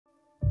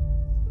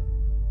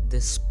The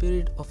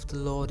Spirit of the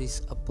Lord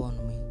is upon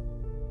me,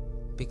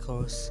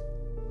 because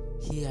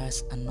He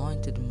has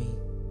anointed me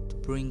to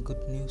bring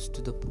good news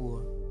to the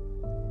poor.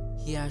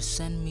 He has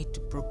sent me to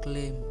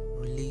proclaim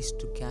release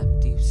to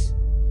captives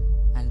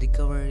and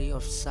recovery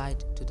of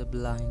sight to the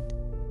blind,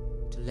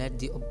 to let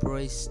the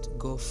oppressed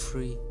go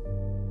free,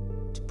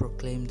 to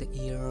proclaim the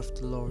year of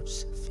the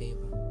Lord's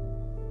favor.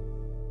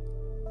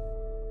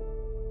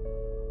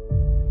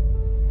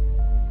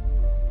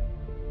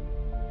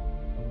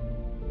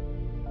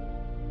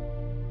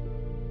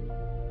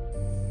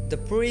 The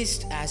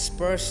priest as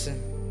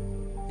person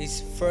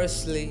is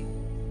firstly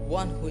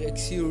one who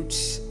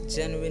exudes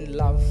genuine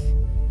love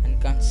and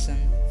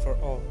concern for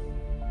all.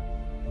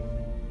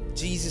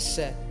 Jesus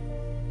said,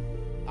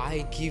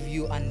 "I give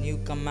you a new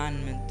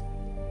commandment,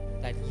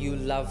 that you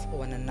love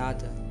one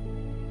another.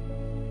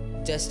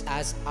 Just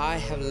as I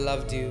have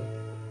loved you,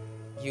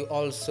 you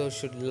also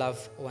should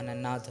love one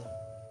another."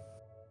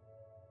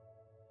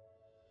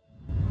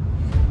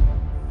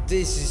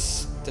 This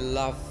is the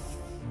love.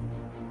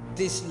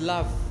 This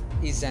love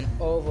is an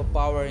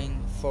overpowering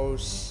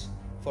force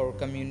for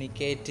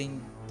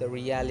communicating the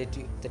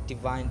reality of the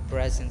divine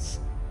presence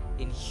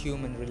in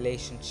human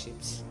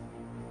relationships.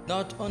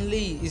 Not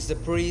only is the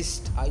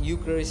priest a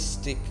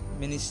Eucharistic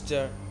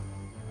minister,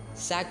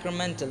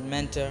 sacramental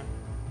mentor,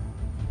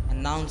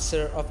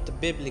 announcer of the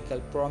biblical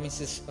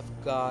promises of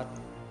God,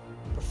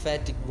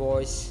 prophetic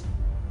voice,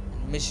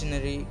 and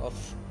missionary of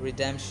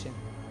redemption,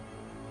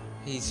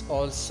 he is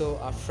also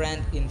a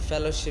friend in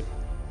fellowship,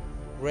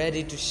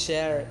 ready to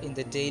share in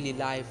the daily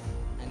life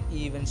and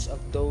events of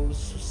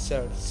those who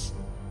serves.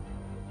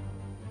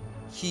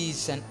 He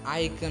is an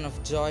icon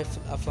of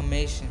joyful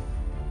affirmation,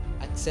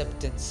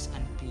 acceptance,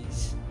 and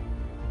peace.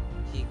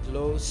 He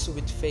glows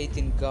with faith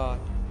in God,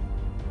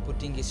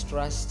 putting his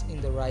trust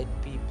in the right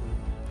people.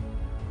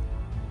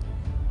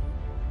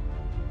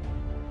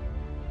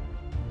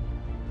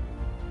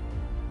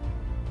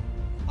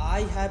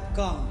 I have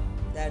come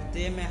that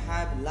they may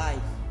have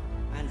life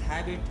and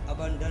have it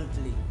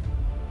abundantly.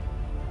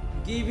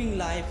 Giving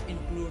life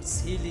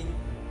includes healing,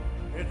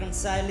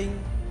 reconciling,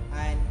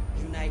 and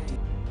uniting.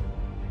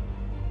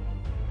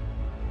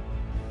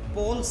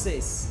 Paul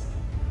says,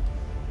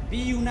 "Be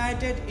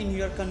united in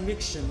your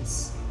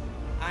convictions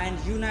and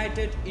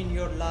united in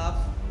your love,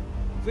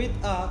 with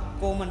a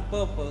common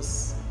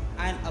purpose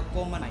and a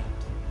common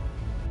mind."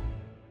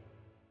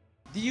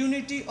 The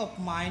unity of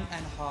mind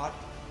and heart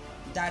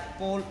that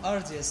Paul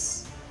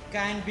urges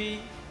can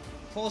be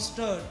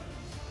fostered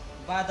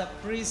by the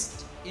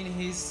priest in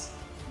his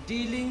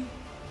dealing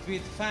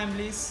with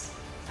families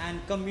and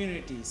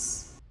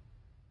communities.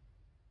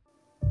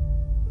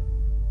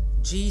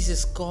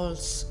 Jesus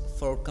calls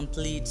for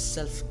complete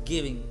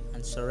self-giving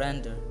and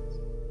surrender.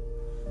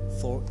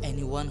 For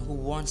anyone who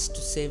wants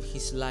to save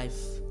his life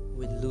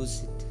will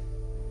lose it,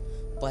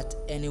 but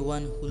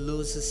anyone who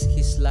loses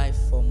his life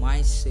for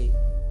my sake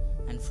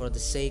and for the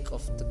sake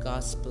of the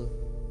gospel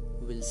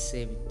will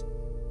save it.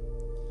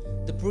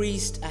 The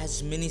priest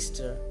as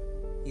minister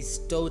is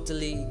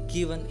totally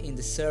given in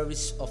the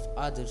service of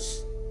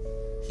others,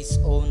 his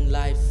own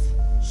life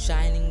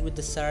shining with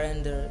the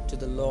surrender to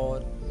the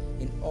Lord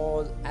in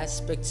all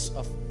aspects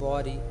of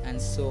body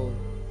and soul,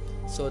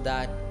 so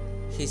that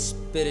his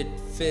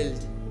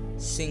spirit-filled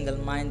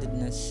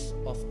single-mindedness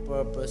of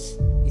purpose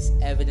is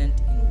evident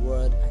in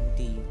word and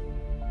deed.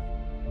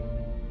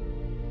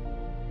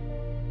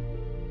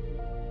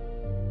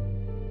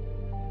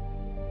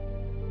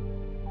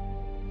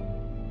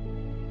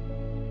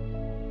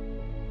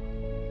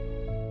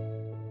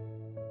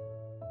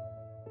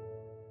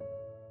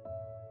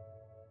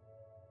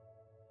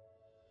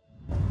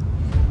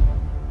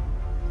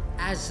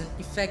 As an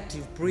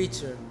effective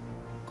preacher,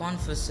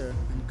 confessor,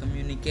 and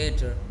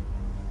communicator,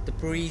 the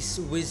priest's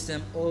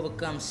wisdom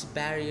overcomes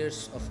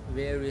barriers of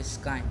various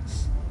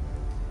kinds.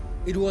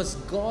 It was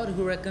God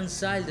who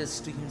reconciled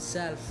us to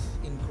Himself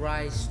in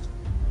Christ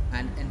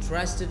and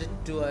entrusted it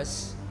to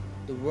us,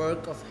 the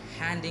work of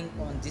handing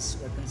on this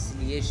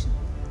reconciliation.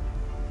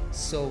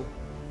 So,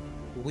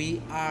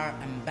 we are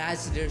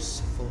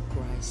ambassadors for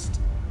Christ.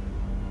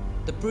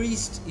 The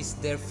priest is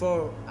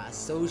therefore a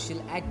social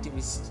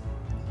activist,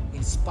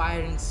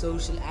 inspiring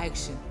social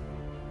action,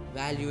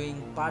 valuing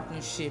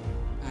partnership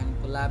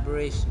and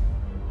collaboration,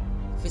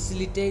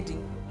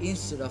 facilitating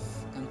instead of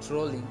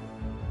controlling,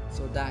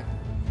 so that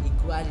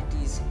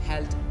equality is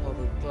held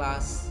over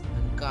class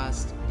and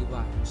caste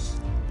divides.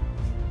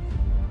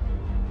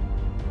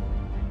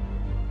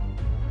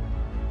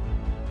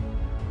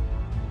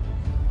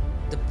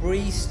 The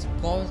priest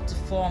called to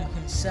form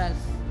himself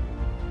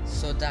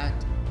so that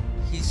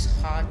his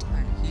heart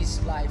and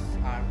his life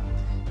are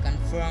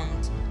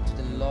confirmed to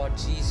the Lord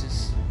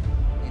Jesus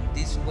in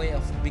this way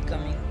of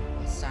becoming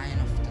a sign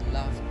of the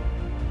love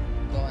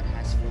God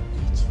has for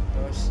each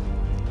person.